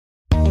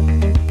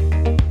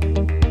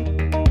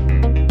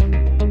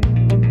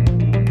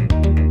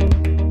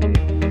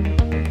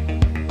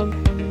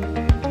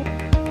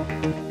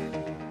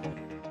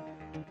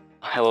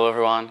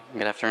everyone.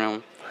 Good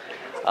afternoon.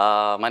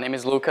 My name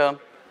is Luca.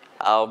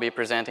 I'll be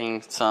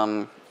presenting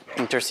some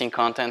interesting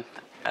content.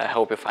 I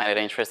hope you find it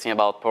interesting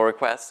about pull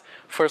requests.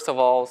 First of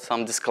all,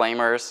 some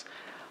disclaimers.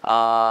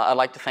 I'd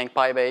like to thank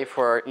PyBay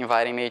for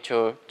inviting me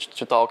to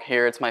talk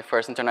here. It's my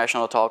first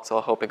international talk, so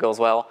I hope it goes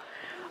well.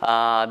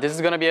 This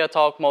is going to be a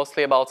talk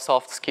mostly about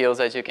soft skills,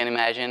 as you can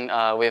imagine.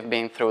 We've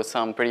been through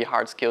some pretty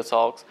hard skill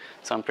talks,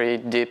 some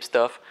pretty deep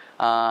stuff.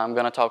 I'm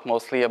going to talk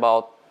mostly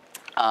about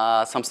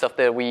some stuff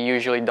that we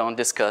usually don't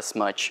discuss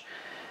much.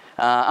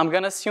 I'm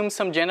going to assume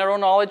some general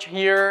knowledge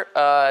here.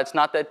 It's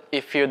not that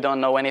if you don't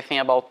know anything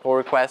about pull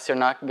requests,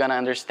 you're not going to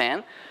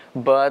understand.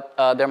 But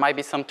there might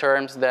be some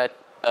terms that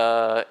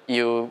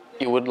you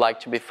would like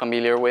to be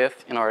familiar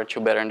with in order to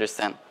better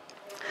understand.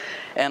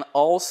 And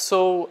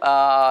also,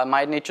 I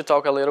might need to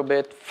talk a little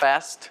bit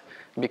fast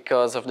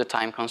because of the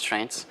time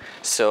constraints.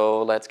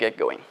 So let's get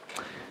going.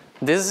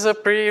 This is a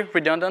pretty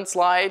redundant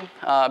slide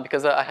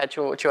because I had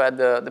to add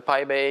the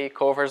PyBay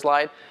cover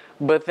slide.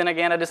 But then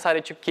again, I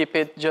decided to keep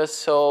it just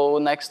so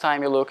next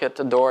time you look at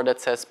the door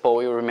that says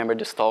pull, you remember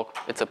this talk.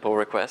 It's a pull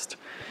request.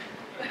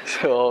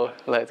 So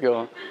let's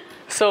go.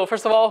 So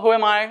first of all, who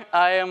am I?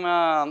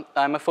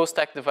 I'm a full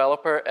stack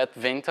developer at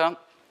Vinta.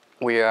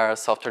 We are a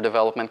software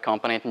development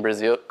company in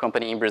Brazil.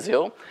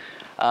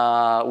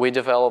 We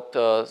developed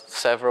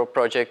several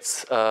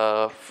projects,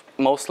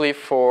 mostly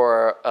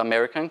for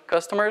American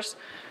customers.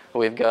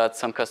 We've got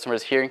some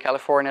customers here in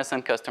California,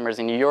 some customers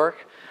in New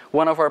York.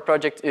 One of our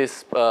projects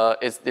is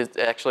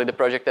actually the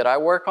project that I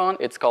work on.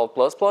 It's called ++,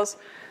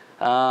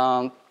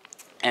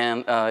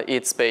 and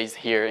it's based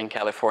here in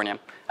California.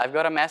 I've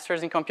got a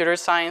master's in computer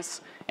science,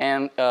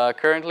 and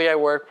currently I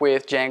work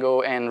with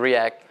Django and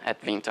React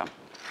at Vinta.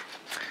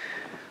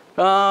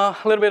 A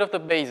little bit of the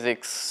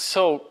basics.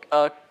 So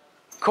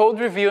code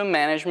review and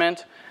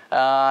management,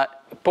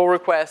 pull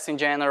requests in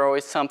general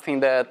is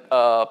something that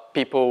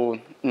people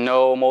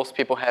know, most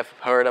people have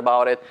heard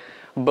about it,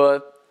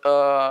 but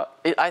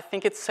I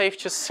think it's safe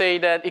to say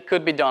that it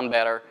could be done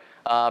better.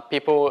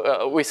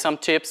 With some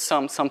tips,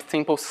 some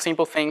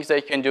simple things that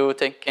you can do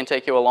can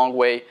take you a long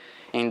way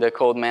in the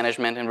code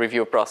management and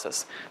review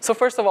process. So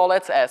first of all,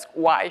 let's ask,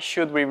 why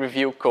should we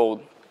review code?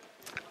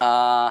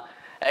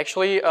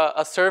 Actually,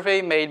 a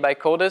survey made by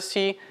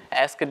Codacy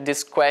asked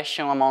this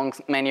question among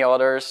many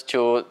others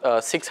to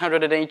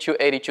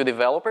 682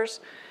 developers.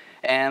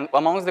 And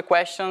amongst the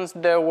questions,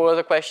 there was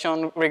a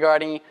question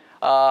regarding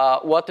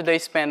what do they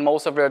spend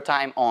most of their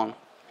time on.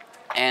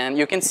 And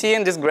you can see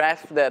in this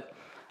graph that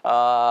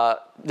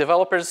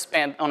developers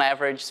spend on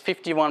average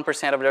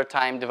 51% of their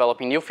time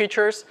developing new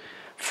features,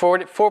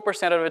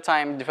 4% of the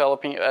time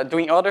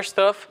doing other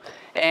stuff,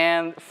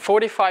 and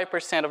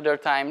 45% of their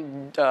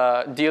time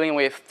dealing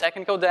with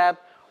technical debt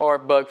or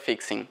bug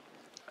fixing.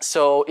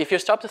 So if you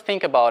stop to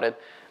think about it,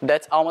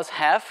 that's almost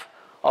half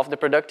of the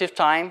productive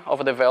time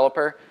of a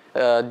developer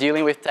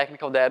dealing with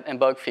technical debt and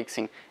bug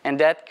fixing. And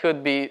that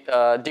could be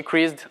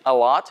decreased a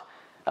lot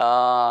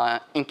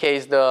in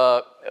case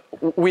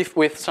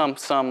with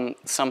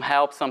some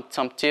help,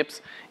 some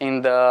tips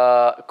in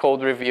the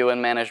code review and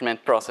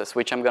management process,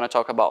 which I'm going to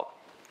talk about.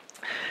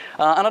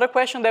 Another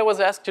question that was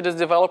asked to these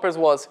developers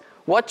was,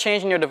 what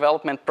change in your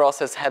development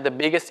process had the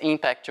biggest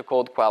impact to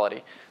code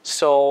quality?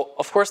 So,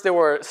 of course, there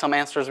were some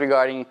answers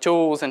regarding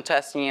tools and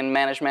testing and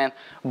management,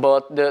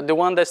 but the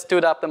one that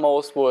stood up the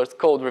most was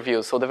code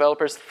reviews. So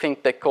developers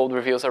think that code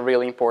reviews are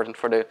really important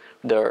for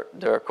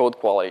their code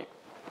quality.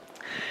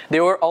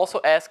 They were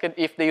also asked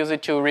if they use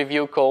it to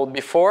review code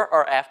before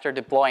or after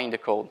deploying the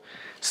code.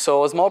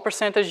 So a small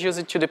percentage use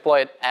it to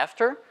deploy it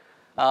after,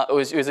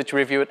 use it to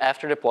review it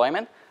after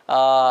deployment.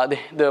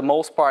 The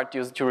most part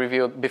used to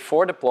review it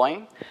before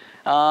deploying.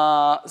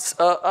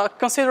 A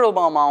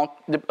considerable amount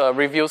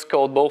reviews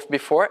code both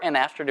before and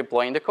after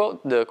deploying the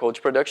code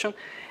to production,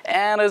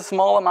 and a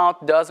small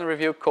amount doesn't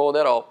review code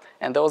at all.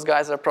 And those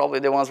guys are probably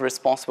the ones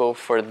responsible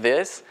for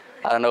this.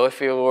 I don't know if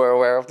you were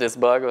aware of this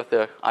bug with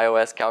the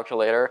iOS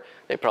calculator.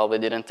 They probably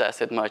didn't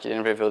test it much,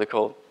 didn't review the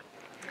code.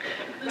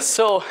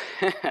 So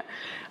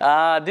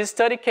this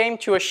study came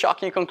to a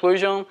shocking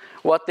conclusion.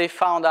 What they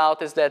found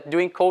out is that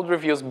doing code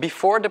reviews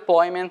before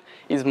deployment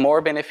is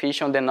more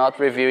beneficial than not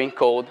reviewing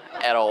code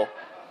at all.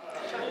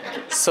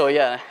 So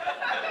yeah,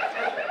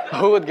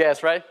 who would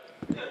guess, right?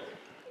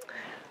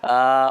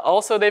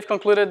 Also, they've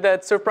concluded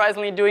that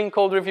surprisingly doing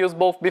code reviews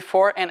both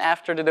before and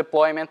after the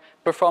deployment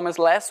performs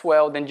less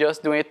well than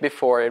just doing it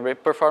before.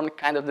 It performed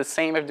kind of the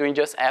same as doing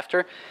just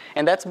after.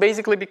 And that's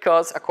basically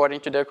because, according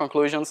to their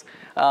conclusions,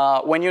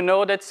 when you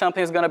know that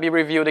something is going to be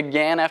reviewed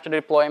again after the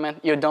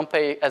deployment, you don't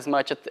pay as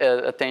much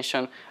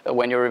attention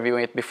when you're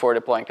reviewing it before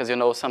deploying, because you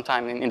know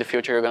sometime in the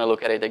future you're going to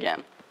look at it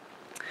again.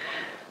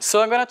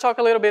 So I'm going to talk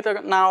a little bit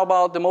now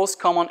about the most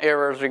common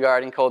errors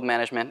regarding code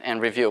management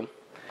and review.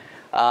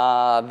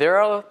 There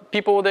are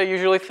people that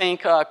usually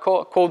think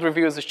code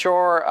review is a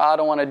chore, I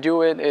don't want to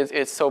do it,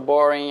 it's so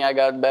boring, I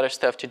got better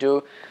stuff to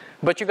do.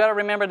 But you got to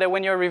remember that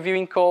when you're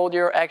reviewing code,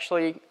 you're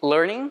actually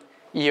learning.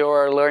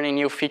 You're learning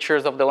new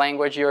features of the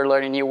language, you're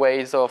learning new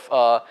ways of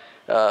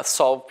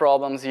solve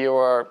problems, you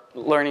are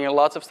learning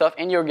lots of stuff,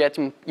 and you're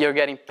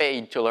getting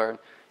paid to learn.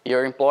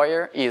 Your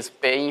employer is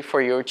paying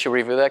for you to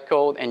review that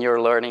code, and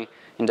you're learning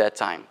in that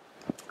time.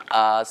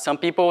 Some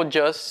people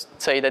just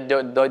say that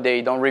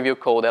they don't review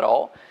code at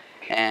all,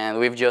 and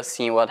we've just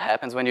seen what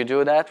happens when you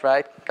do that,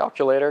 right?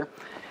 Calculator.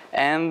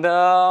 And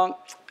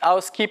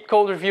I'll skip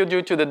code review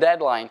due to the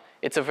deadline.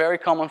 It's a very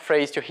common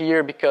phrase to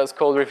hear because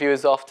code review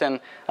is often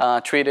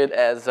treated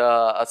as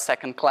a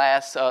second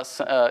class.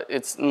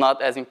 It's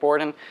not as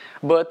important,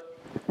 but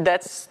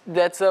that's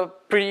a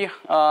pretty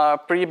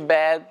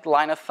bad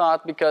line of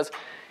thought because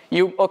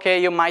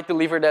you might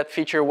deliver that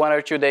feature 1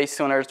 or 2 days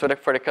sooner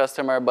for the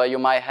customer, but you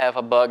might have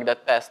a bug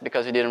that passed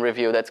because you didn't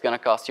review. That's going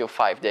to cost you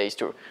 5 days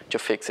to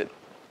fix it.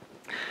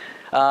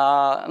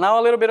 Now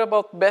a little bit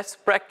about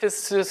best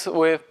practices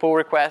with pull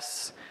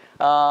requests.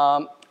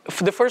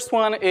 The first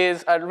one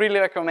is I'd really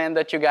recommend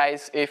that you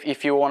guys,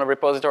 if you want a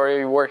repository,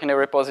 you work in a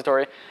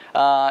repository,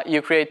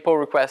 you create pull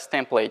request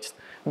templates.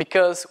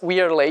 Because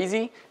we are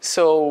lazy,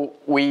 so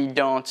we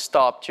don't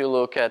stop to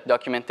look at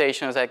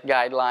documentations, at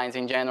guidelines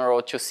in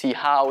general to see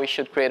how we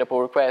should create a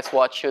pull request,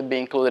 what should be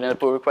included in a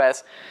pull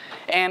request.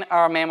 And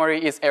our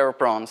memory is error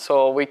prone,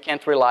 so we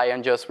can't rely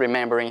on just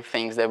remembering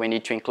things that we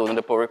need to include in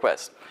the pull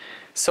request.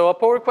 So a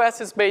pull request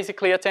is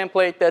basically a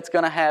template that's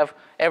going to have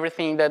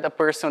everything that the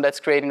person that's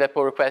creating that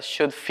pull request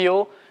should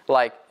feel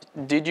like.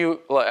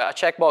 A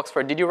checkbox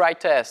for did you write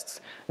tests?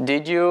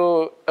 Did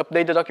you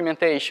update the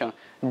documentation?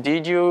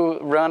 Did you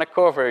run a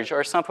coverage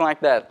or something like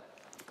that?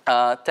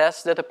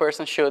 Tests that the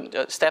person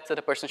should, steps that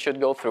the person should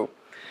go through.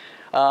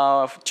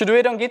 To do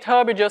it on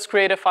GitHub, you just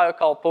create a file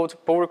called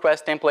pull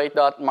request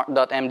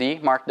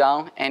template.md,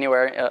 markdown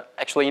anywhere,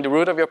 actually in the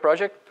root of your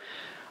project.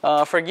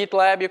 For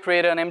GitLab, you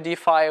create an MD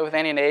file with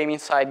any name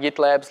inside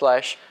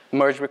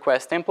GitLab/merge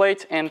request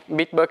template. And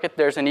Bitbucket,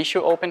 there's an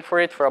issue open for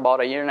it for about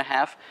 1.5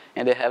 years,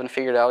 and they haven't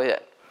figured it out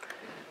yet.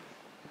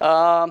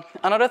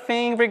 Another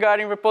thing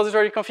regarding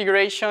repository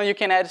configuration, you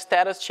can add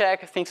status check.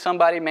 I think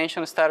somebody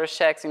mentioned status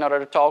checks in order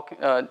to talk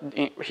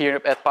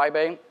here at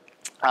PyBay.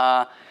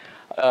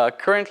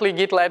 Currently,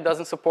 GitLab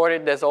doesn't support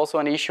it. There's also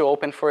an issue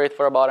open for it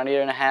for about 1.5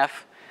 years.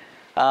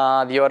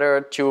 The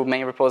other 2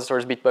 main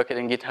repositories, Bitbucket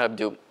and GitHub,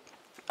 do.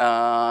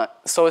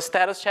 So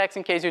status checks,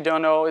 in case you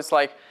don't know, is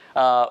like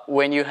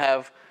when you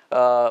have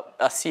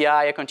a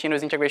CI, a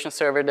continuous integration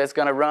server that's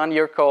going to run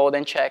your code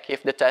and check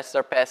if the tests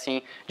are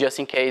passing, just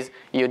in case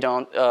you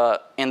don't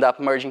end up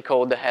merging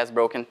code that has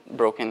broken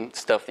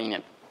stuff in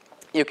it.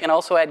 You can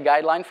also add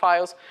guideline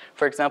files.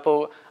 For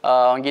example,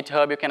 on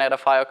GitHub, you can add a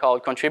file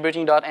called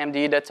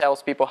contributing.md that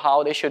tells people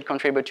how they should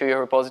contribute to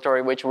your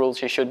repository, which rules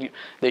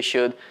they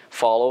should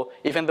follow.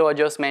 Even though I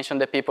just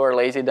mentioned that people are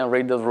lazy, don't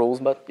read the rules,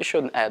 but you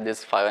shouldn't add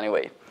this file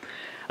anyway.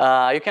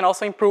 You can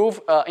also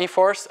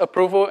enforce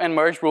approval and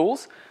merge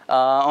rules.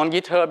 On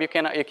GitHub, you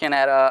can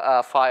add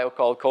a file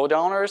called code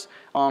owners.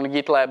 On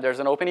GitLab, there's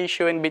an open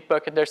issue. In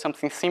Bitbucket, there's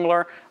something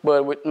similar,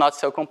 but not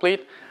so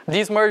complete.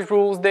 These merge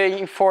rules, they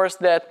enforce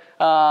that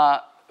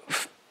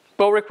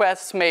pull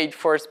requests made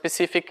for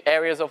specific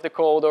areas of the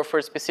code or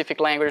for specific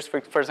languages,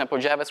 for example,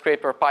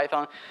 JavaScript or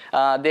Python,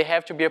 they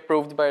have to be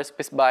approved by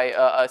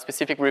a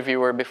specific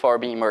reviewer before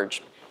being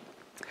merged.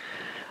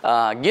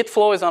 Git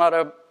flow is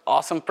another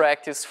awesome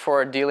practice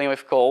for dealing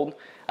with code.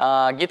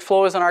 Git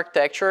flow is an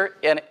architecture,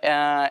 and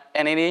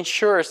it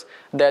ensures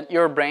that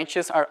your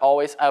branches are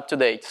always up to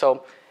date.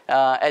 So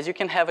as you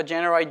can have a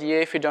general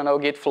idea, if you don't know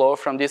Git flow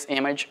from this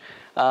image,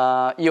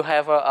 you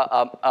have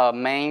a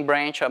main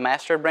branch, a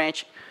master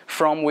branch,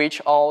 from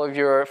which all of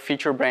your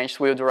feature branches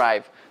will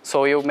derive.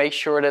 So you make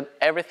sure that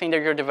everything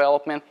that you're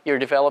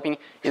developing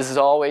is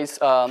always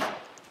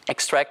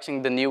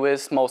extracting the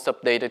newest, most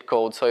updated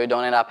code, so you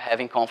don't end up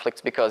having conflicts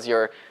because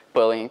you're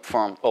pulling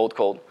from old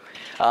code.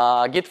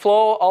 Git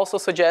flow also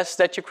suggests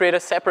that you create a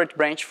separate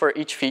branch for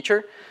each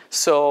feature.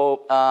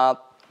 So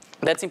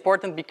that's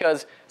important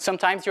because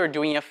sometimes you're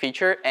doing a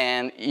feature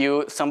and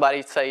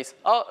somebody says,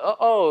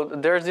 oh,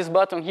 there's this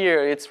button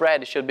here, it's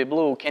red, it should be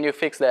blue, can you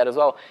fix that as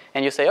well?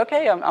 And you say,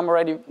 okay, I'm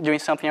already doing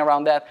something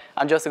around that,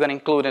 I'm just going to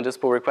include in this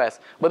pull request.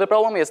 But the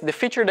problem is the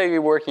feature that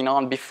you're working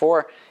on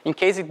before, in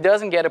case it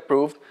doesn't get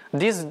approved,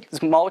 this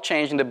small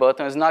change in the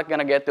button is not going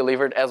to get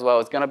delivered as well.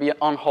 It's going to be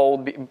on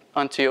hold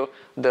until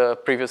the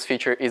previous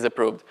feature is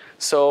approved.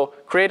 So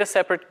create a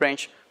separate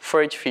branch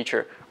for each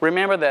feature.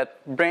 Remember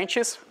that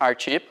branches are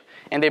cheap,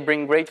 and they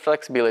bring great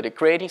flexibility.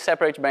 Creating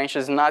separate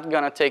branches is not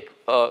going to take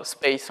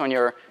space on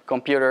your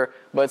computer,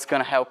 but it's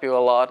going to help you a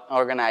lot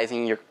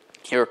organizing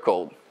your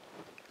code.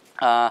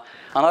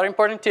 Another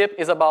important tip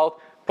is about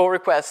pull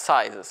request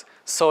sizes.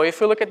 So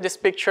if you look at this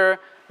picture,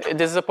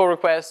 this is a pull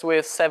request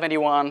with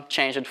 71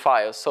 changed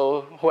files.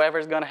 So whoever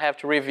is going to have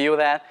to review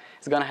that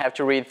is going to have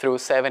to read through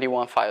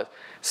 71 files.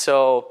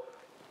 So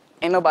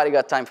ain't nobody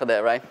got time for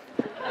that, right?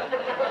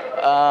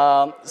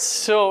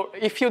 So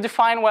if you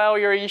define well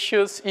your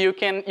issues, you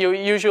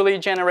usually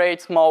generate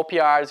small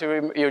PRs,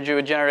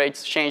 you generate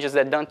changes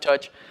that don't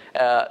touch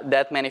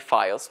that many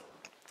files.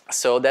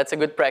 So that's a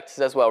good practice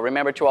as well.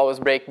 Remember to always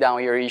break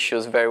down your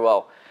issues very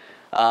well.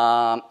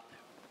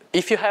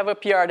 if you have a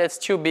PR that's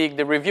too big,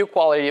 the review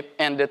quality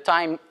and the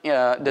time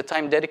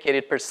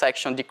dedicated per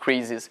section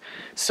decreases.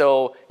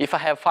 So if I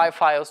have 5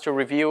 files to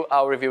review,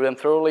 I'll review them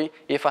thoroughly.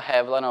 If I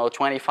have, I don't know,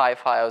 25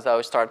 files,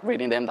 I'll start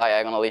reading them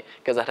diagonally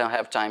because I don't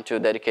have time to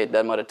dedicate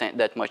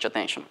that much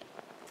attention.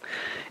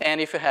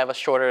 And if you have a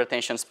shorter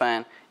attention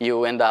span,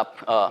 you end up,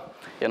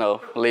 you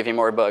know, leaving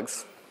more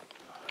bugs.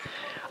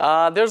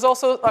 There's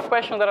also a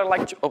question that I'd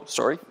like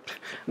to,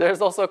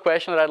 There's also a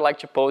question that I'd like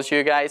to pose to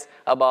you guys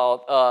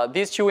about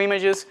these two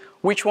images.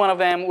 Which one of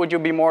them would you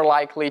be more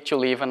likely to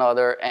leave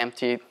another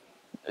empty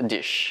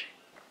dish?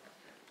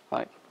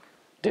 Like,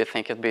 do you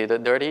think it'd be the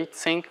dirty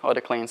sink or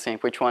the clean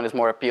sink? Which one is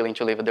more appealing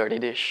to leave a dirty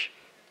dish?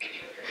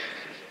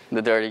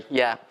 The dirty,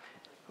 yeah.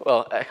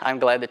 Well, I'm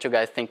glad that you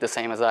guys think the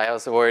same as I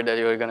was worried that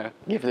you were gonna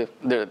give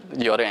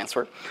the other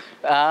answer.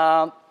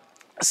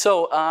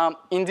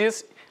 In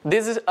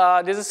this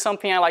is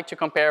something I like to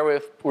compare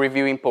with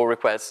reviewing pull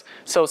requests.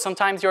 So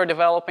sometimes you're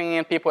developing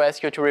and people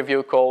ask you to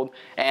review code,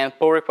 and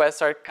pull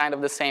requests are kind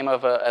of the same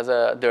as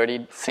a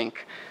dirty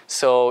sink.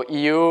 So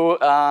you,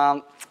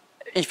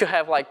 if you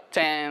have like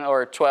 10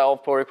 or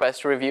 12 pull requests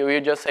to review, you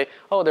just say,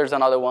 oh, there's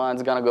another one,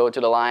 it's gonna go to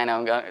the line,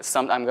 I'm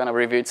gonna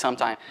review it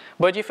sometime.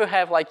 But if you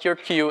have like your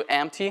queue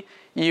empty,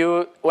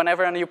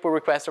 whenever a new pull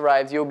request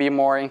arrives, you'll be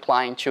more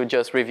inclined to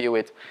just review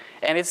it.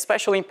 And it's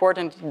especially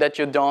important that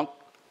you don't,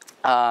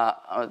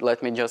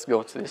 let me just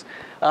go to this.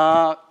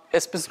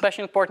 It's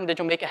especially important that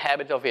you make a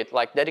habit of it,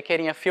 like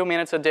dedicating a few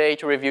minutes a day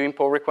to reviewing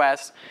pull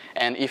requests.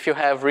 And if you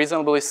have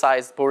reasonably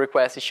sized pull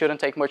requests, it shouldn't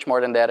take much more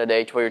than that a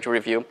day for you to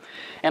review.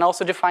 And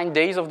also define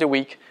days of the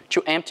week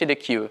to empty the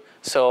queue.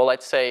 So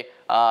let's say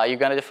you're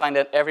gonna define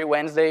that every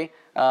Wednesday.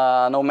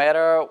 No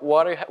matter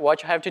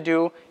what you have to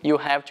do, you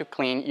have to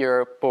clean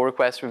your pull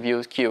request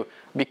reviews queue,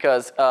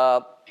 because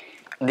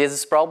this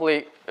is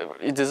probably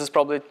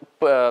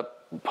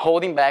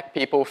holding back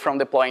people from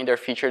deploying their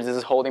features. This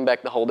is holding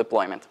back the whole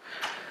deployment.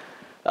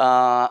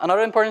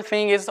 Another important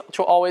thing is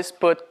to always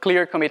put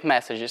clear commit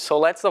messages. So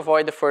let's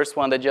avoid the first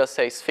one that just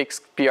says fix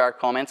PR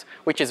comments,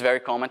 which is very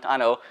common. I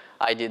know,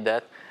 I did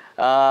that.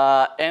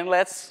 And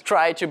let's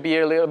try to be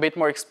a little bit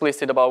more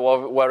explicit about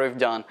what we've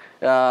done.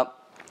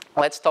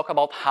 Let's talk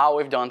about how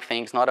we've done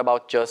things, not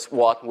about just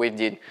what we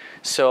did.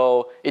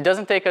 So it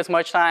doesn't take us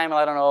much time,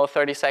 I don't know,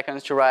 30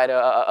 seconds to write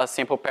a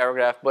simple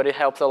paragraph, but it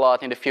helps a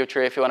lot in the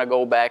future if you want to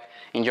go back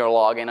in your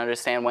log and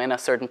understand when a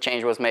certain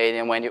change was made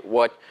and where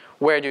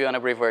do you want to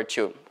revert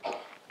to.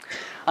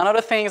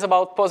 Another thing is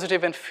about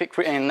positive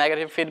and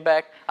negative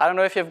feedback. I don't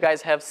know if you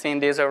guys have seen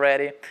this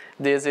already.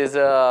 This is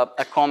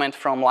a comment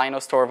from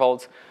Linus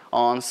Torvalds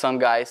on some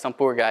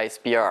poor guy's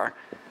PR.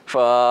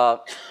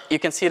 You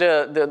can see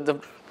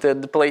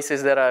the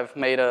places that I've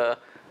made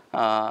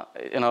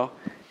you know,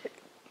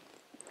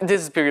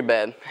 this is pretty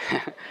bad.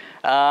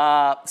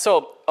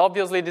 So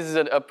obviously this is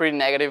a pretty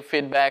negative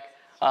feedback.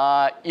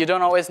 You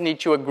don't always need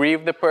to agree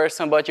with the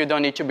person, but you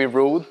don't need to be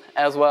rude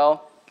as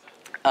well.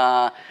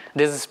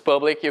 This is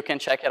public, you can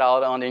check it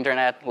out on the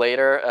internet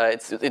later,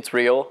 it's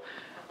real.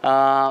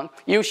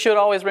 You should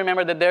always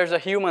remember that there's a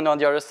human on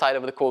the other side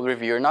of the code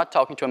review. You're not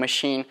talking to a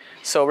machine.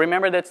 So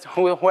remember that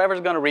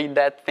whoever's going to read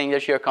that thing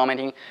that you're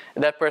commenting,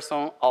 that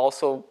person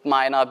also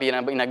might not be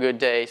in a good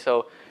day.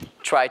 So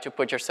try to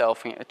put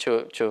yourself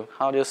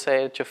how do you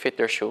say it, to fit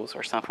their shoes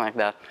or something like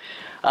that.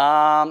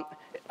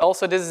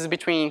 Also, this is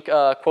between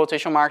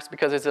quotation marks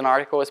because it's an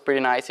article. It's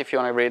pretty nice if you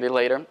want to read it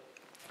later.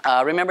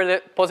 Remember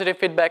that positive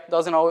feedback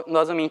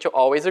doesn't mean to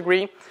always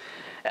agree.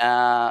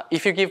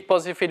 If you give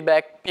positive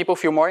feedback, people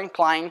feel more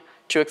inclined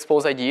to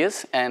expose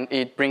ideas, and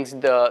it brings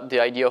the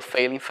idea of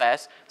failing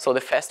fast. So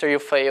the faster you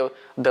fail,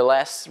 the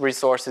less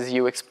resources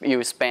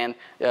you spend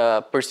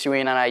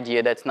pursuing an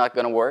idea that's not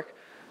going to work.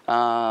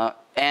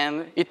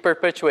 And it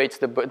perpetuates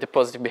the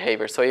positive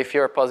behavior. So if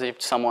you're positive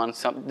to someone,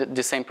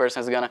 the same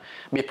person is going to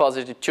be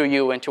positive to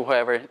you and to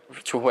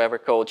whoever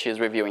code she's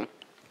reviewing.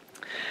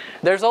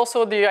 There's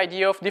also the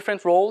idea of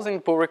different roles in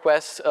pull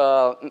requests,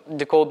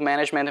 the code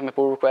management and the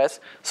pull requests.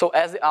 So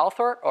as the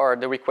author or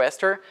the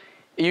requester,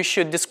 you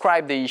should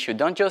describe the issue.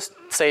 Don't just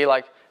say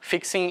like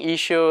fixing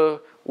issue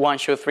 1,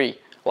 2, 3.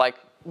 Like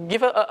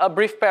give a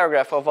brief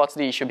paragraph of what's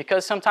the issue,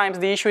 because sometimes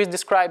the issue is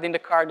described in the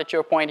card that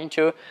you're pointing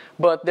to,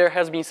 but there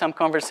has been some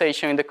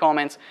conversation in the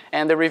comments,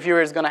 and the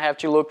reviewer is going to have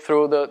to look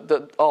through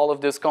all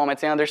of these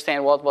comments and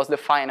understand what was the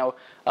final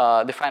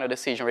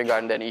decision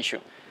regarding that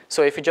issue.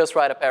 So if you just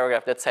write a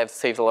paragraph, that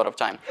saves a lot of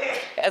time.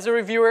 As a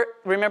reviewer,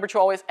 remember to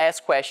always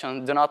ask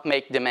questions, do not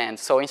make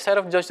demands. So instead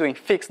of just doing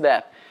fix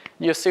that,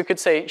 you still could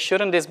say,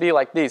 shouldn't this be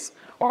like this?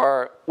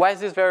 Or why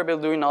is this variable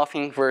doing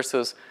nothing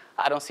versus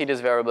I don't see this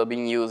variable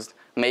being used.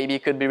 Maybe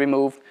it could be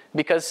removed.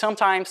 Because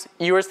sometimes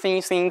you're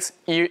seeing things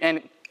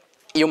and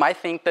you might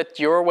think that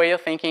your way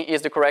of thinking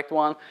is the correct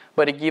one,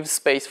 but it gives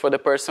space for the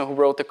person who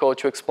wrote the code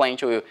to explain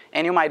to you.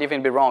 And you might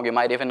even be wrong. You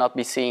might even not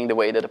be seeing the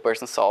way that the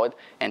person saw it,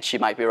 and she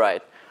might be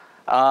right.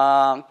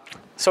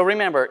 So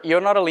remember,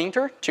 you're not a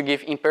linter to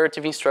give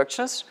imperative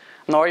instructions,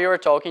 nor you're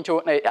talking to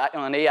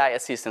an AI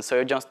assistant, so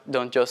you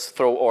don't just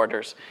throw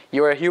orders.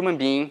 You're a human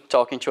being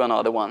talking to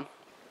another one.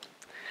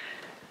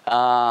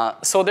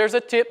 So there's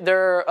a tip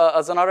there,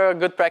 as another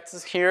good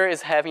practice here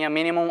is having a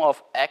minimum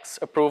of X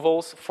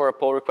approvals for a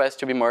pull request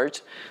to be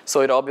merged.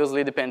 So it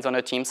obviously depends on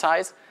the team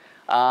size.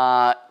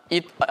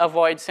 It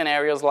avoids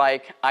scenarios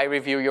like I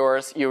review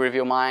yours, you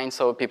review mine,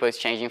 so people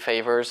exchanging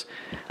favors.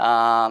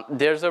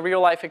 There's a real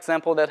life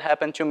example that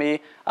happened to me.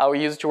 I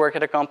used to work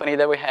at a company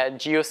that we had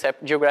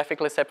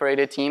geographically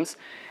separated teams.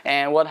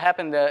 And what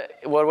happened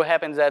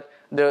is that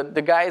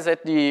the guys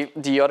at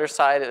the other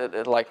side,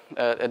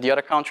 at the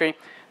other country,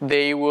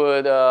 they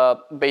would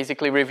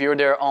basically review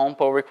their own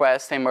pull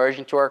requests and merge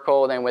into our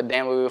code, and with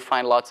them we would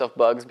find lots of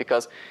bugs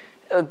because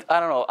I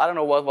don't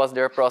know what was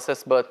their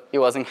process, but it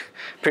wasn't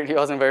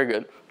very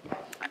good.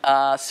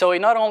 So it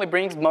not only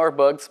brings more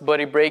bugs, but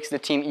it breaks the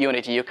team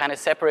unity. You kind of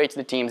separate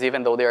the teams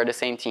even though they are the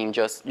same team,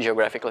 just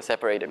geographically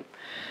separated.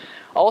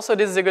 Also,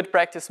 this is a good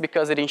practice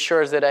because it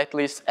ensures that at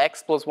least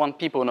X plus 1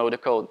 people know the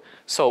code.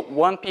 So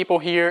 1 people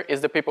here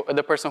is the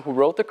person who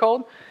wrote the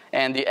code,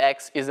 and the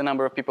X is the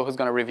number of people who's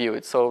going to review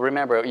it. So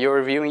remember, you're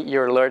reviewing,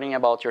 you're learning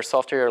about your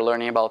software, you're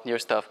learning about your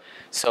stuff.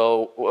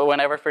 So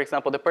whenever, for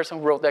example, the person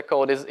who wrote that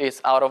code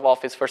is out of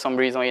office for some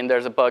reason and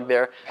there's a bug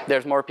there,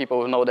 there's more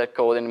people who know that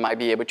code and might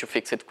be able to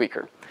fix it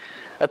quicker.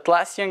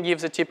 Atlassian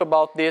gives a tip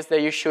about this, that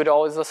you should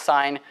always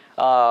assign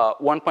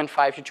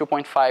 1.5 to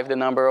 2.5 the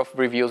number of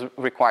reviews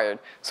required.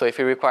 So if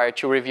you require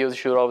 2 reviews, you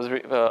should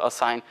always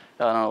assign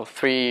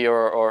 3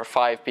 or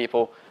 5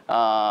 people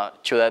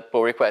to that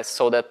pull request,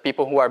 so that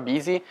people who are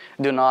busy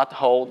do not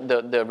hold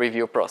the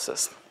review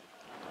process.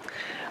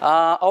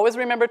 Always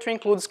remember to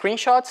include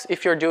screenshots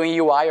if you're doing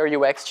UI or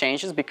UX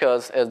changes,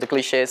 because as the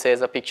cliche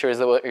says, a picture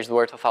is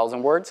worth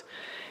 1,000 words.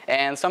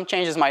 And some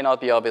changes might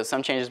not be obvious.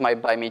 Some changes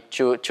might be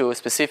too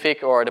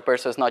specific, or the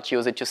person is not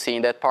used to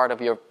seeing that part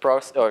of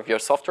your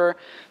software.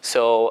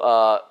 So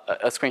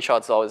a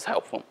screenshot is always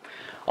helpful.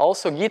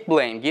 Also, Git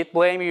blame. Git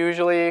blame, you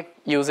usually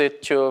use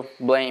it to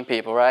blame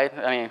people, right?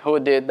 I mean, who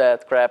did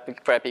that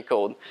crappy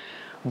code?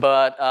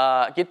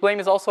 But Git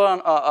blame is also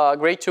a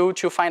great tool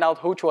to find out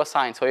who to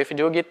assign. So if you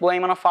do Git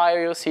blame on a file,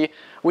 you'll see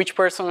which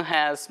person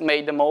has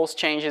made the most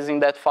changes in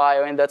that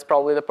file, and that's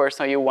probably the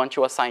person you want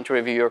to assign to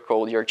review your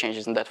code, your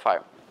changes in that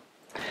file.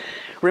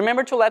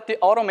 Remember to let the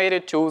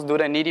automated tools do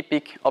the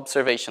nitty-pick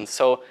observations.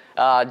 So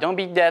don't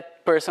be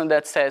that person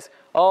that says,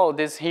 oh,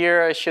 this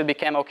here should be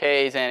camel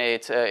case and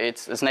it's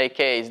a snake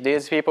case.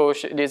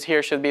 This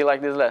here should be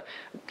like this.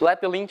 Let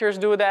the linters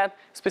do that,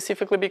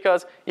 specifically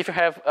because if you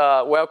have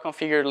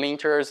well-configured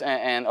linters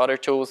and other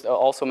tools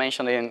also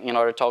mentioned in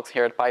other talks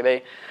here at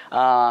PyBay,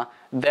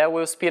 that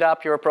will speed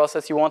up your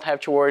process. You won't have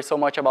to worry so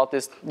much about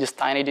these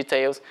tiny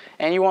details,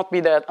 and you won't be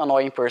that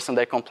annoying person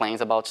that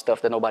complains about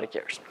stuff that nobody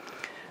cares.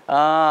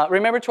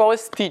 Remember to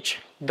always teach,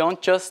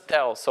 don't just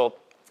tell. So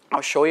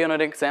I'll show you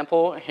another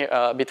example here,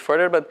 a bit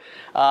further, but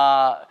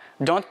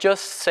don't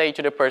just say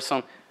to the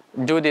person,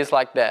 do this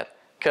like that.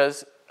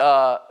 Because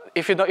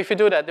if you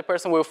do that, the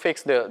person will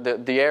fix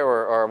the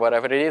error or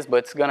whatever it is, but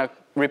it's going to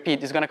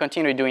repeat, it's going to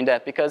continue doing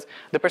that because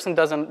the person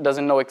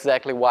doesn't know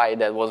exactly why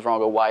that was wrong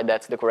or why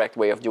that's the correct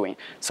way of doing.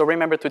 So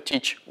remember to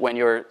teach when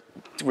you're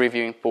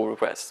reviewing pull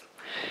requests.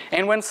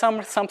 And when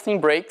something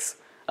breaks,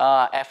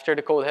 after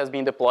the code has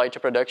been deployed to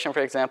production,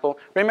 for example,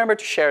 remember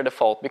to share the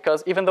fault,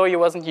 because even though it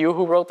wasn't you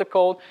who wrote the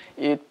code,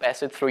 it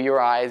passed it through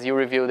your eyes, you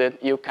reviewed it,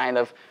 you kind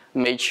of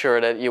made sure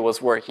that it was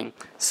working.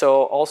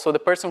 So also the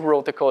person who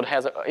wrote the code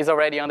is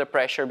already under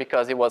pressure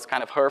because it was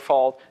kind of her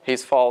fault,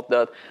 his fault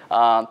that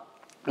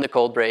the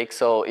code breaks.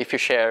 So if you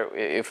share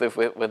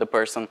with the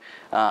person,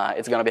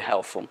 it's going to be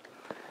helpful.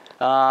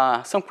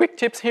 Some quick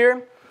tips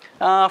here.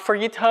 For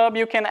GitHub,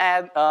 you can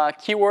add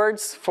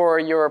keywords for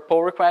your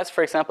pull request.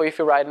 For example, if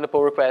you write in the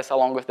pull request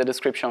along with the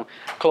description,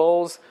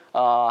 close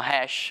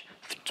hash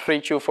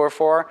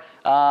 3244,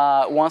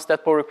 once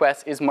that pull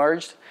request is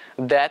merged,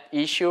 that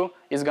issue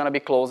is going to be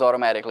closed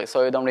automatically.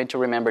 So you don't need to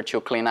remember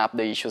to clean up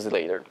the issues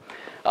later.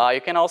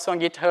 You can also on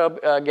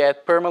GitHub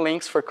get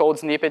permalinks for code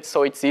snippets,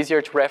 so it's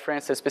easier to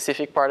reference a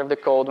specific part of the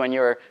code when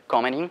you're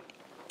commenting.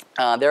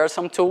 There are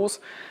some tools.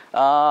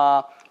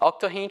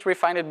 Octohint,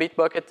 Refined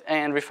Bitbucket,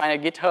 and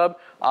Refined GitHub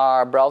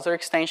are browser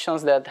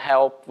extensions that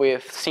help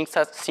with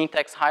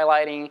syntax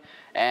highlighting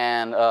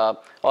and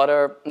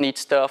other neat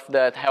stuff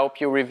that help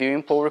you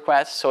reviewing pull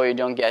requests, so you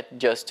don't get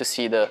just to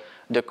see the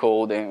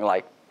code in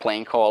like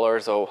plain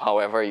colors or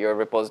however your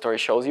repository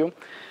shows you.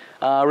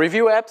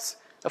 Review apps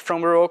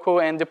from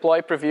Heroku and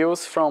deploy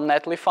previews from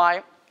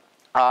Netlify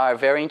are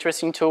very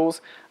interesting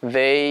tools.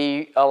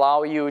 They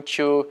allow you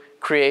to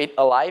create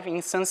a live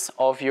instance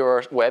of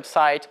your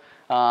website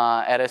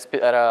at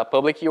a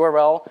public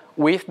URL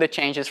with the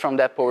changes from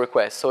that pull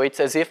request. So it's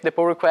as if the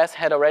pull request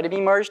had already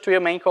been merged to your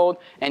main code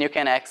and you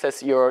can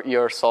access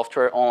your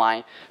software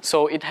online.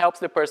 So it helps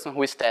the person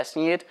who is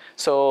testing it,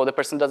 so the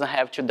person doesn't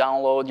have to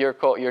download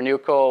your new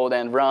code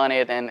and run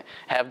it and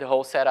have the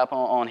whole setup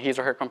on his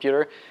or her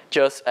computer.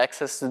 Just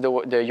access the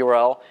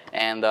URL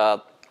and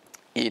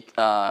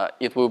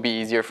it will be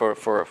easier for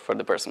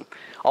the person.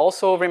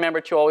 Also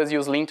remember to always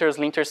use linters.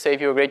 Linters save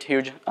you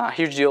a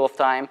huge deal of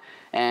time,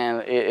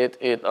 and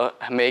it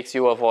makes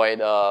you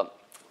avoid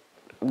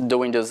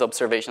doing those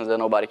observations that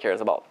nobody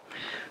cares about.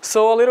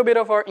 So a little bit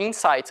of our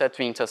insights at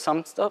Vinta,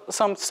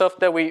 some stuff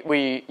that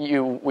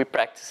we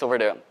practice over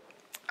there.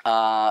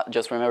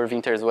 Just remember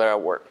Vinta is where I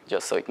work,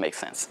 just so it makes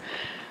sense.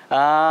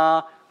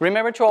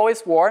 Remember to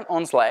always warn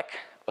on Slack.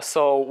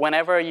 So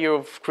whenever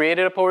you've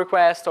created a pull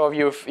request, or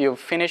you've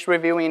finished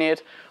reviewing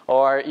it,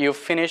 or you've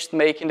finished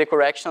making the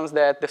corrections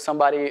that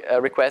somebody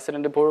requested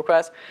in the pull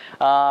request,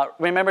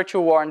 remember to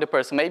warn the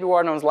person. Maybe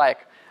warn on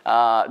Slack.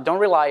 Don't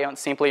rely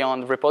simply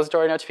on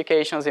repository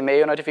notifications,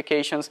 email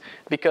notifications,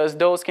 because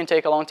those can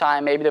take a long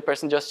time. Maybe the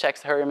person just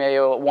checks her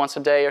email once a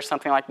day or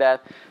something like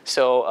that.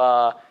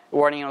 So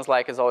warning on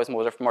Slack is always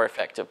more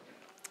effective.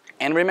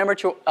 And remember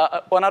to,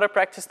 another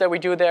practice that we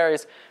do there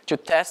is to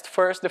test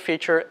first the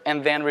feature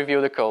and then review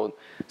the code.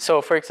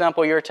 So for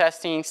example, you're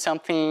testing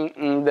something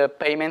in the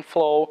payment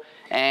flow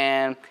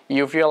and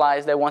you've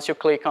realized that once you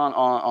click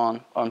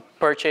on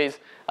purchase,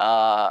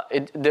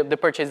 the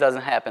purchase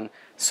doesn't happen.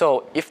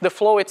 So if the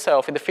flow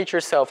itself, if the feature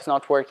itself is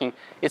not working,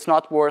 it's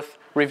not worth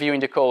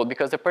reviewing the code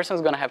because the person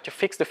is going to have to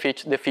fix the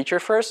feature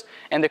first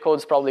and the code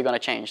is probably going to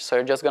change. So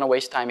you're just going to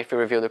waste time if you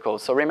review the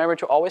code. So remember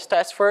to always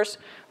test first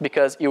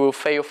because you will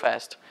fail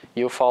fast.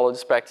 You follow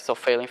this practice of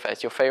failing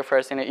fast. You fail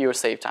first and you'll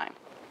save time.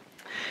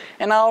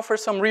 And now for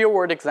some real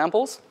world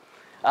examples.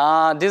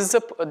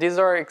 These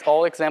are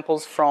all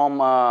examples from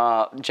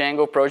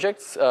Django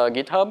projects,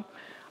 GitHub.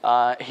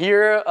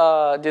 Here,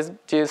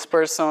 this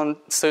person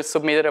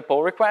submitted a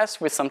pull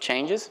request with some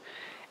changes.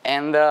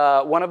 And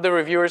one of the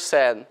reviewers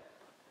said,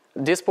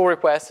 this pull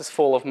request is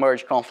full of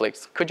merge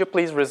conflicts. Could you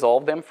please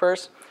resolve them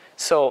first?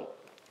 So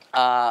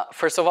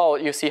first of all,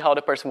 you see how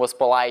the person was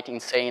polite in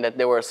saying that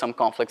there were some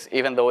conflicts,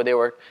 even though they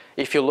were.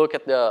 If you look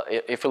at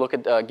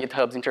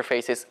GitHub's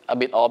interface, it's a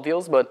bit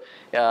obvious, but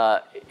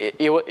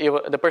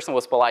the person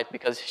was polite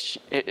because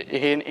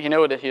he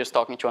knew that he was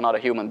talking to another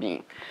human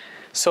being.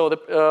 So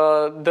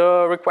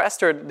the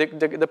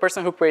requester, the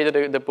person who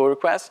created the pull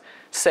request,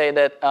 say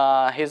that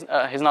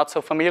he's not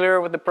so familiar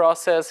with the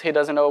process. He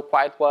doesn't know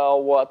quite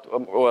well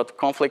what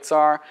conflicts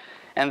are.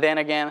 And then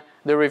again,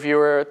 the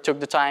reviewer took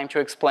the time to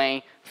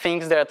explain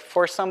things that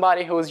for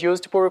somebody who's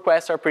used to pull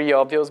requests are pretty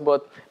obvious,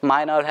 but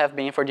might not have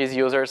been for these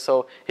users.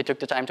 So he took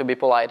the time to be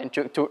polite and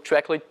to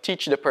actually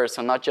teach the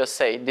person, not just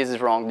say, this is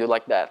wrong, do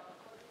like that.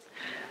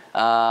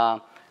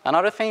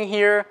 Another thing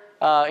here,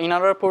 in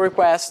another pull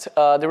request,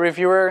 the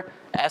reviewer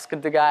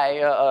asked the guy,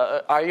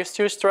 are you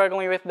still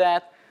struggling with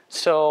that?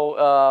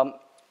 So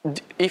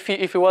if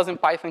it was in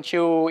Python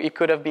 2, it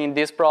could have been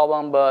this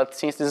problem, but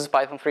since this is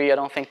Python 3, I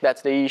don't think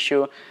that's the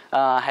issue.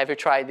 Have you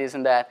tried this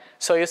and that?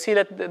 So you see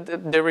that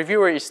the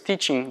reviewer is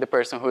teaching the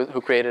person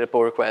who created a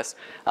pull request.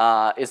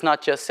 It's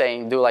not just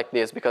saying, do like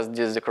this because this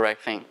is the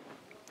correct thing.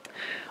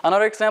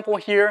 Another example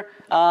here,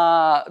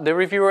 the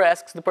reviewer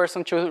asks the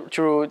person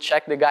to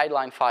check the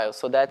guideline files.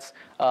 So that's,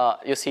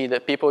 you see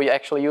that people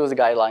actually use the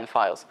guideline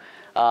files.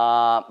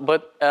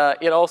 But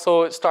it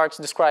also starts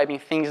describing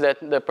things that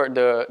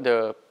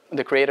the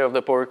creator of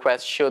the pull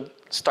request should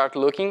start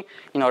looking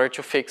in order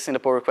to fix in the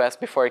pull request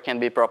before it can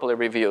be properly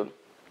reviewed.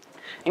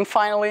 And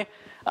finally,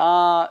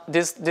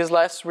 this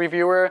last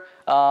reviewer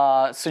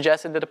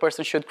suggested that the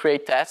person should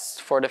create tests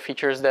for the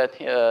features that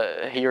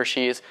he or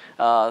she is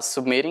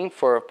submitting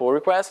for a pull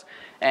request.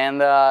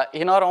 And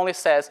he not only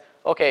says,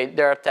 okay,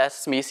 there are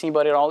tests missing,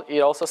 but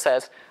it also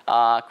says,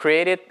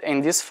 create it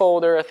in this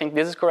folder. I think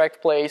this is the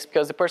correct place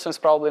because the person is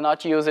probably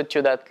not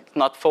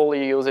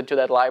fully use it to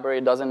that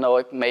library, doesn't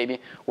know maybe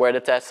where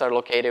the tests are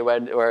located,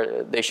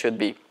 where they should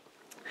be.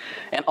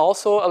 And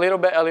also a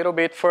little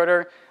bit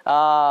further,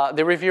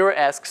 the reviewer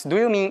asks, do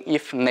you mean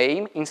if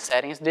name in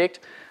settings dict?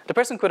 The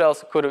person could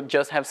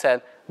just have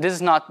said, this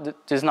is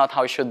not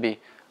how it should be,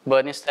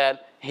 but instead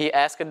he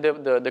asked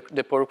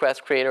the pull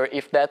request creator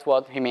if that's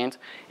what he meant.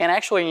 And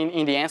actually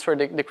in the answer,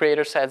 the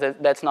creator says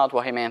that that's not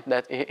what he meant,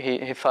 that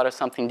he thought of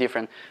something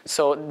different.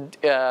 So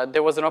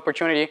there was an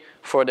opportunity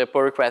for the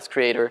pull request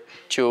creator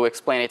to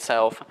explain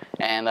itself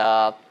and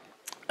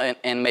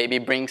maybe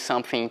bring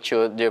something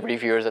to the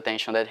reviewer's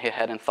attention that he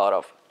hadn't thought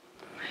of.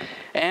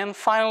 And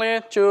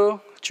finally, to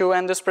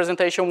end this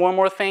presentation, one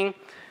more thing.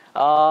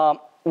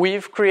 We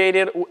at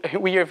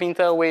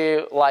Vinta,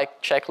 we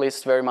like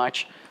checklists very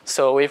much.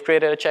 So we've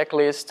created a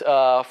checklist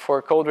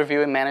for code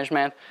review and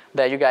management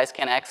that you guys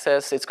can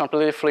access. It's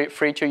completely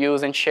free to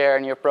use and share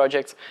in your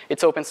projects.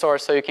 It's open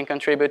source, so you can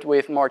contribute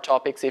with more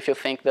topics if you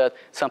think that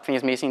something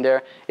is missing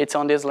there. It's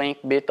on this link,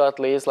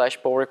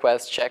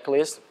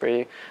 bit.ly/pull-request-checklist.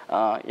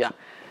 Yeah.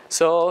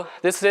 So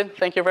this is it.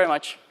 Thank you very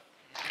much.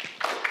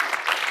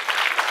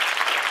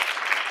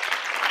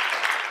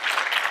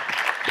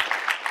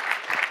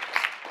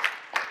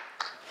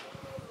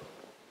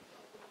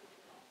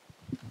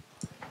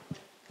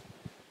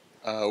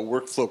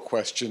 Workflow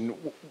question.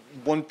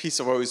 One piece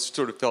I've always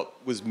sort of felt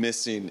was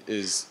missing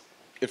is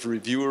if a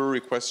reviewer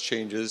requests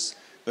changes,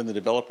 then the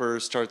developer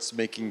starts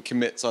making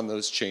commits on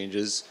those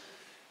changes.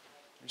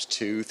 There's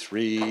 2,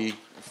 3,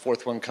 the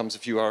fourth one comes a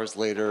few hours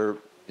later.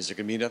 Is there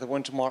going to be another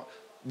one tomorrow?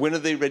 When are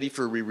they ready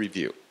for a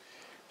re-review?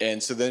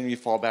 And so then you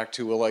fall back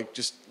to, well, like,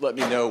 just let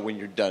me know when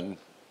you're done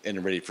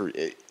and ready for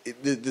it.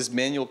 This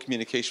manual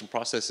communication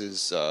process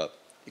is,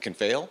 it can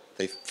fail,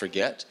 they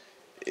forget.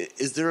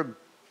 Is there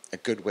a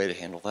good way to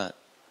handle that?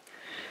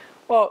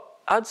 Well,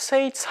 I'd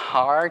say it's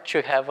hard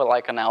to have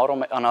like an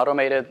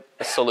automated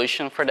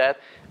solution for that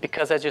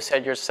because, as you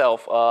said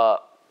yourself,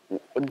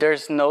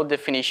 there's no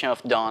definition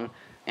of done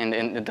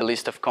in the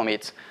list of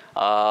commits.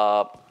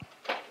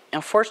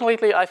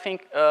 Unfortunately, I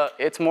think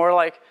it's more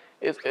like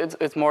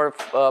it's more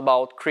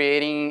about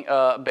creating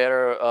a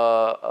better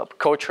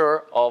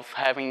culture of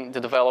having the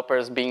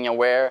developers being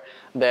aware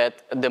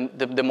that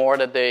the more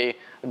that they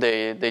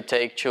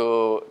take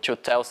to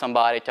tell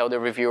somebody, tell the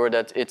reviewer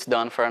that it's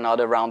done for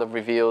another round of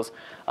reviews,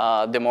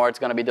 the more it's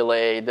going to be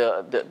delayed,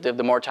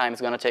 the more time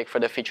it's going to take for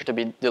the feature to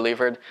be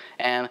delivered.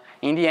 And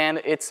in the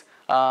end, it's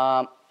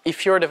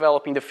if you're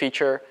developing the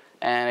feature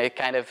and it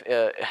kind of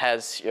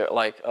has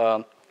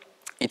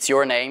it's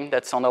your name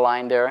that's on the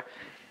line there,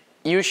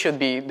 you should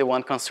be the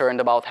one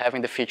concerned about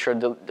having the feature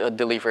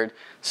delivered.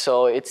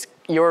 So it's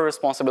your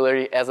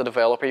responsibility as a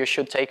developer. You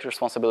should take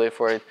responsibility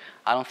for it.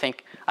 I don't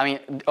think, I mean,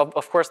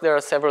 of course there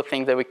are several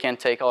things that we can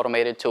take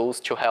automated tools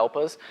to help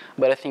us,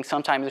 but I think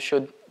sometimes we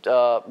should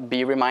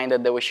be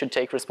reminded that we should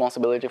take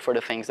responsibility for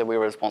the things that we're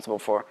responsible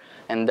for.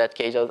 In that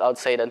case, I would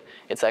say that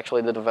it's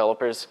actually the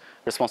developer's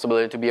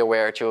responsibility to be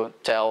aware to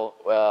tell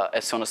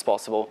as soon as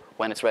possible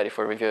when it's ready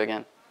for review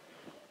again.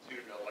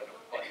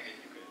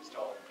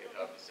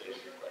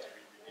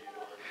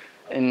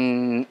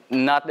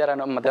 Not that I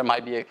know. There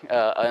might be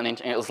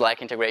a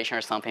Slack integration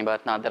or something,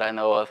 but not that I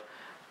know of.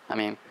 I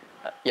mean,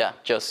 yeah,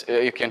 just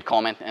you can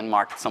comment and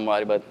mark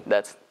somebody, but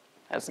that's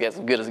as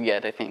good as it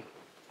gets, I think.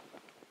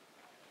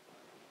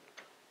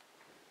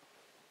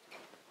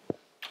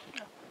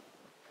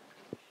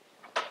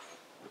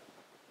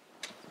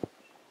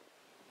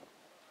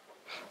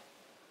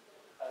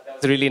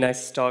 It's a really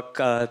nice talk.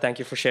 Thank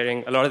you for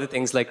sharing. A lot of the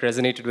things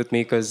resonated with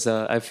me because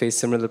I've faced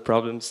similar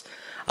problems.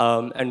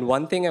 And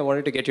one thing I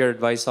wanted to get your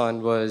advice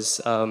on was,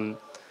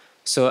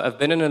 so I've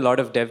been in a lot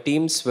of dev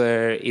teams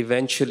where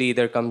eventually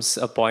there comes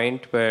a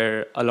point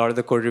where a lot of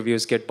the code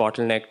reviews get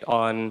bottlenecked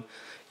on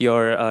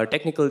your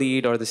technical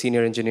lead or the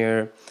senior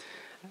engineer.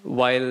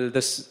 While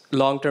this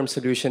long-term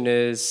solution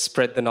is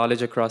spread the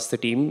knowledge across the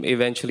team,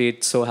 eventually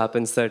it so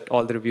happens that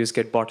all the reviews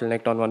get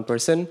bottlenecked on one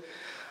person.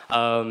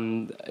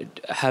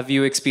 Have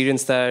you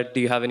experienced that? Do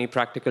you have any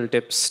practical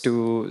tips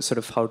to sort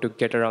of how to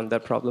get around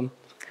that problem?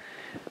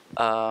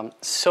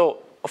 So,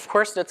 of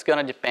course, that's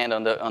going to depend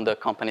on the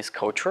company's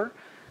culture.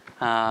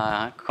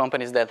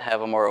 Companies that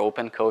have a more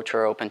open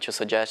culture, open to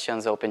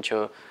suggestions, open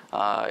to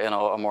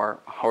a more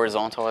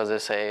horizontal, as they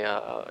say,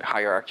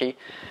 hierarchy,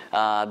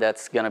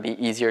 that's going to be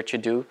easier to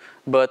do.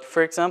 But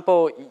for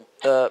example,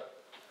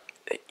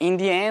 in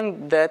the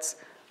end, that's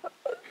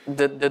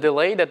the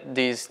delay that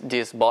these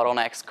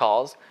bottlenecks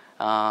cause.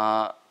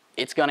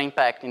 It's going to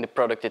impact in the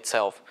product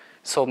itself.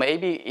 So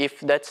maybe if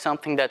that's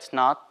something that's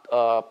not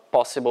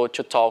possible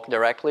to talk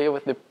directly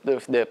with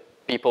the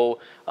people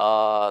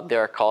that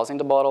are causing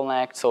the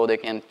bottleneck, so they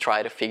can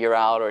try to figure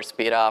out or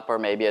speed up, or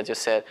maybe, as you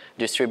said,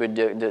 distribute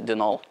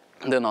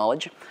the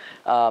knowledge.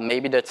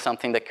 Maybe that's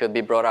something that could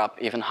be brought up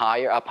even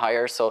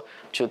higher, so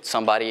to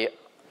somebody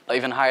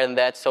even higher than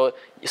that, so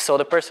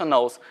the person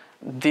knows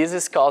this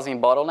is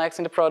causing bottlenecks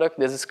in the product.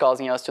 This is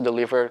causing us to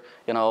deliver,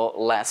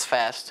 less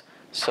fast.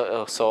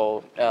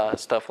 So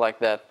stuff like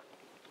that.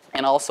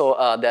 And also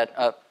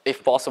that,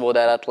 if possible,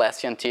 that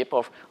Atlassian tip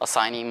of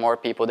assigning more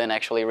people than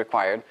actually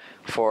required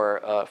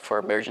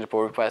for merging the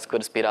pull request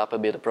could speed up a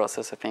bit the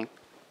process, I think.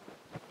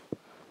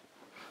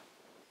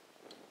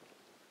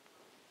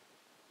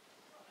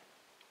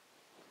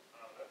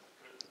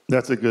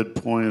 That's a good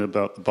point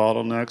about the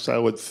bottlenecks. I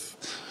would,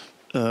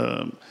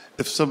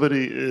 if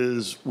somebody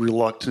is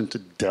reluctant to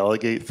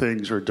delegate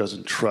things or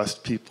doesn't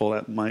trust people,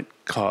 that might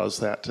cause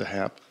that to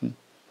happen.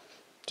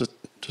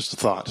 Just a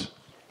thought.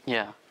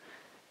 Yeah,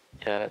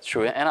 that's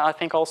true. And I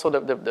think also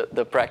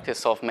the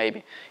practice of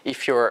maybe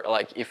if you're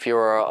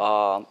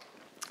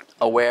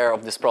aware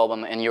of this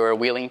problem and you're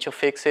willing to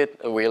fix it,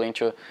 willing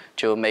to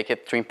make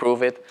it, to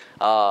improve it,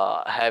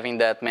 having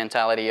that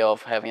mentality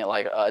of having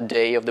a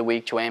day of the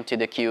week to empty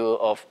the queue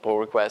of pull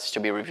requests to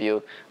be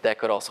reviewed, that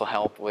could also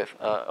help with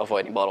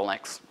avoiding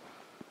bottlenecks.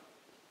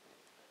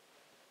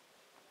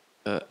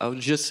 I would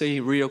just say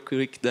real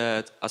quick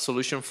that a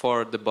solution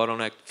for the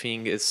bottleneck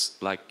thing is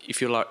if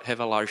you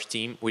have a large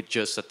team with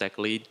just a tech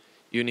lead,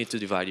 you need to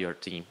divide your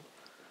team.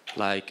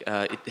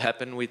 It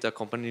happened with a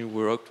company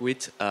we worked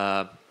with.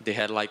 They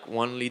had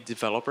one lead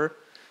developer,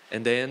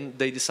 and then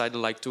they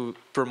decided to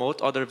promote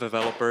other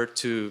developer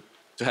to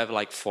have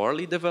 4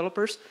 lead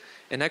developers,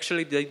 and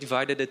actually they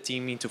divided the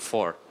team into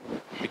 4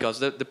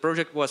 because the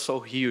project was so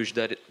huge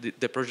that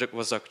the project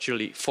was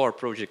actually 4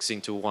 projects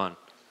into one.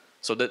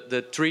 So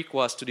the trick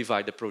was to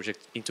divide the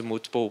project into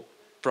multiple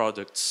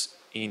products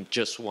in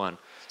just one.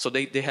 So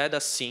they had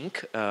a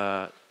sync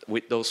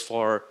with those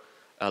 4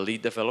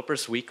 lead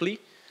developers weekly,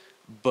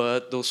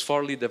 but those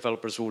 4 lead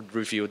developers would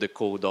review the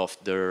code of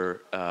their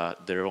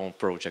own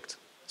project.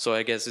 So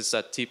I guess it's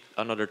a tip.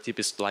 Another tip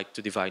is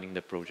to dividing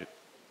the project.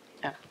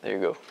 Yeah, there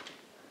you go.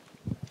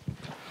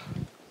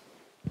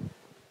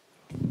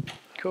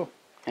 Cool.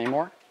 Any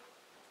more?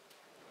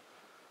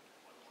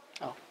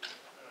 Oh.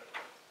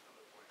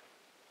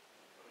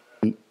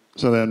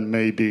 So then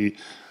maybe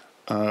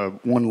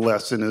one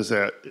lesson is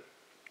that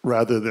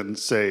rather than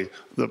say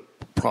the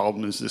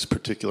problem is this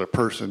particular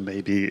person,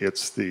 maybe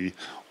it's the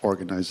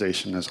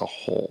organization as a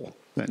whole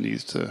that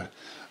needs to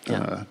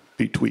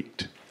be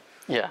tweaked.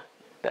 Yeah,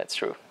 that's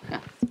true. Yeah.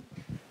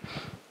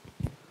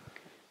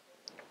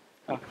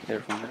 Oh,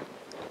 there's one.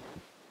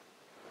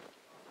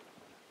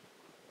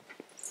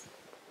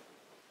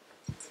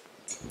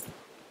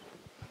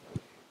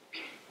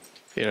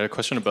 Yeah, a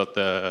question about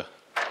the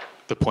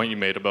point you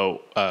made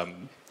about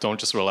don't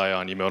just rely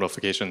on email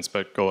notifications,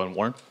 but go and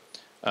warn.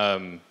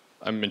 I'm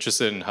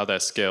interested in how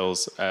that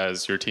scales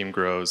as your team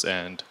grows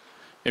and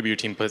maybe your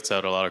team puts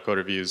out a lot of code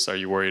reviews. Are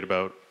you worried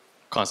about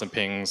constant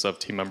pings of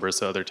team members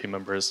to other team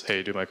members?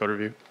 Hey, do my code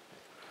review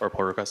or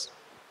pull request?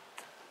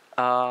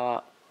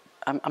 I'm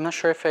not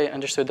sure if I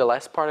understood the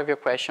last part of your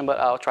question, but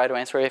I'll try to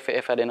answer it.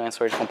 If I didn't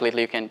answer it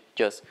completely, you can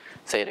just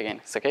say it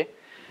again. It's okay?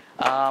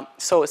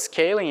 So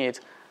scaling it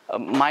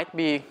might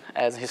be,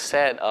 as he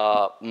said,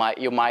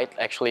 you might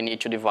actually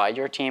need to divide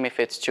your team if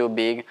it's too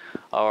big,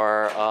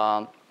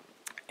 or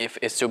if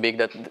it's too big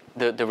that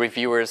the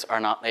reviewers are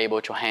not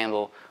able to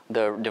handle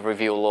the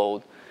review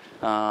load.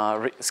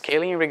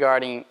 Scaling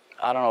regarding,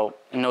 I don't know,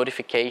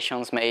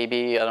 notifications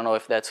maybe. I don't know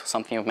if that's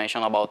something you've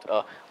mentioned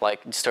about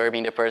like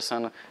disturbing the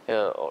person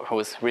who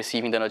is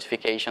receiving the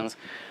notifications.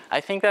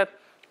 I think that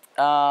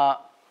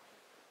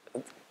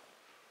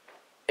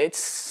it's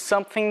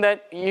something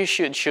that you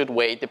should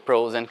weigh the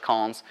pros and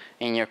cons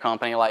in your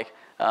company. Like,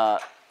 am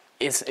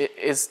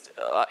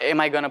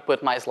I going to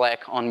put my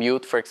Slack on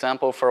mute, for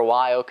example, for a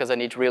while because I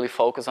need to really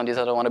focus on this,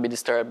 I don't want to be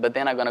disturbed, but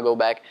then I'm going to go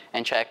back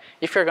and check.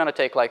 If you're going to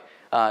take like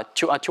a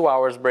 2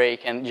 hours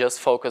break and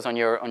just focus on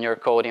your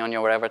coding, on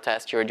your whatever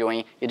task you're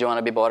doing, you don't want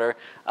to be bothered,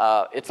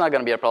 it's not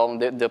going to be a problem.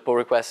 The pull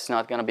request is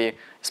not going to be,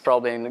 it's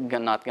probably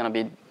not going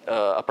to be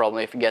a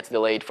problem if it gets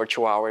delayed for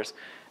 2 hours.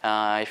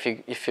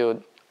 If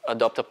you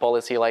adopt a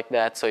policy like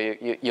that, so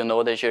you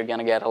know that you're going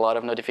to get a lot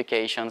of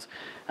notifications,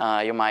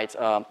 you might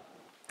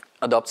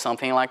adopt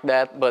something like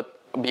that, but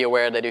be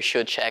aware that you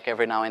should check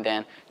every now and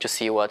then to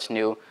see what's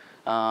new.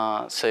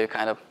 So you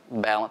kind of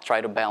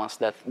try to balance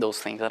those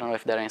things. I don't know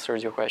if that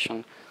answers your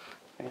question.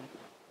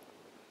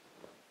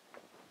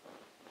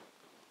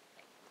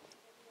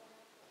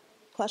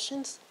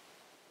 Questions?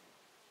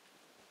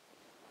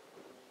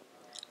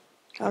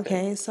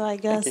 Okay, so I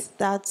guess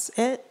that's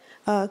it.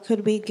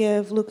 Could we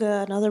give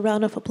Luca another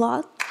round of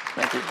applause?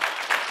 Thank you.